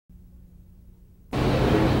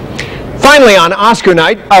Finally, on Oscar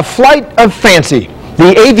night, a flight of fancy.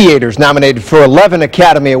 The Aviator's nominated for 11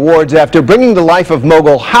 Academy Awards after bringing the life of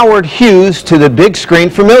mogul Howard Hughes to the big screen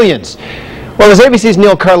for millions. Well, as ABC's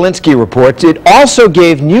Neil Karlinski reports, it also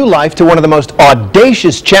gave new life to one of the most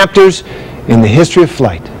audacious chapters in the history of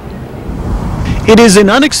flight. It is an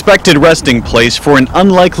unexpected resting place for an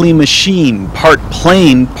unlikely machine, part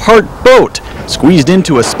plane, part boat, squeezed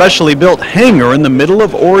into a specially built hangar in the middle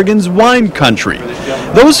of Oregon's wine country.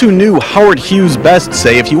 Those who knew Howard Hughes best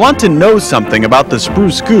say if you want to know something about the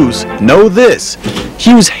Spruce Goose, know this.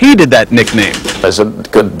 Hughes hated that nickname. I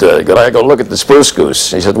said, could I go look at the Spruce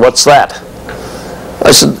Goose? He said, what's that?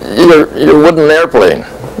 I said, your wooden airplane.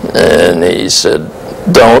 And he said,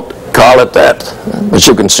 don't call it that, but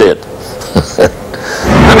you can see it.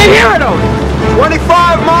 I mean, here it is,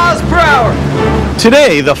 25 miles per hour.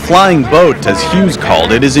 Today, the flying boat, as Hughes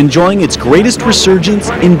called it, is enjoying its greatest resurgence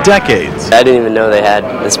in decades. I didn't even know they had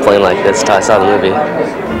this plane like this until I saw the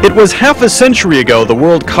movie. It was half a century ago the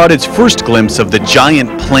world caught its first glimpse of the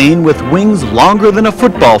giant plane with wings longer than a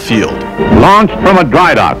football field. Launched from a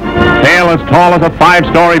dry dock, tail as tall as a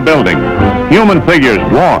 5-story building. Human figures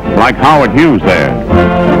walk like Howard Hughes there.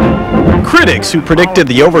 Critics who predicted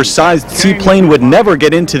the oversized seaplane would never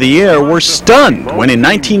get into the air were stunned when in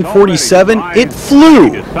 1947 it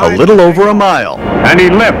flew a little over a mile. And he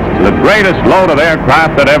lifted the greatest load of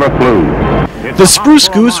aircraft that ever flew. The Spruce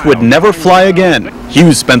Goose would never fly again.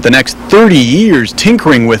 Hughes spent the next 30 years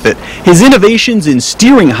tinkering with it. His innovations in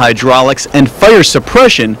steering hydraulics and fire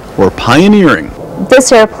suppression were pioneering.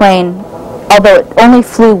 This airplane, although it only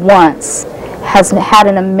flew once, has had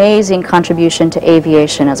an amazing contribution to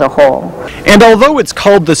aviation as a whole. And although it's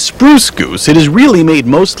called the Spruce Goose, it is really made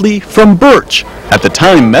mostly from birch. At the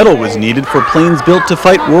time, metal was needed for planes built to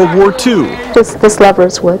fight World War II. This lever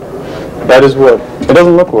is wood. That is wood. It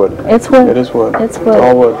doesn't look wood. It's wood. It is wood. It's wood. It's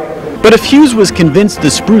all wood. But if Hughes was convinced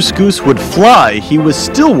the Spruce Goose would fly, he was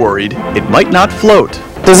still worried it might not float.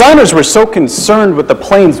 Designers were so concerned with the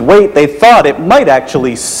plane's weight they thought it might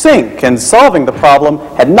actually sink, and solving the problem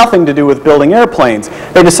had nothing to do with building airplanes.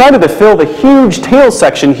 They decided to fill the huge tail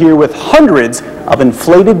section here with hundreds of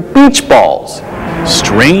inflated beach balls.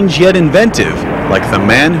 Strange yet inventive, like the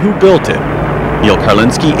man who built it. Neil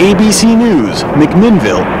Karlinski, ABC News,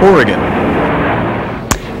 McMinnville, Oregon.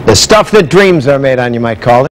 The stuff that dreams are made on, you might call it.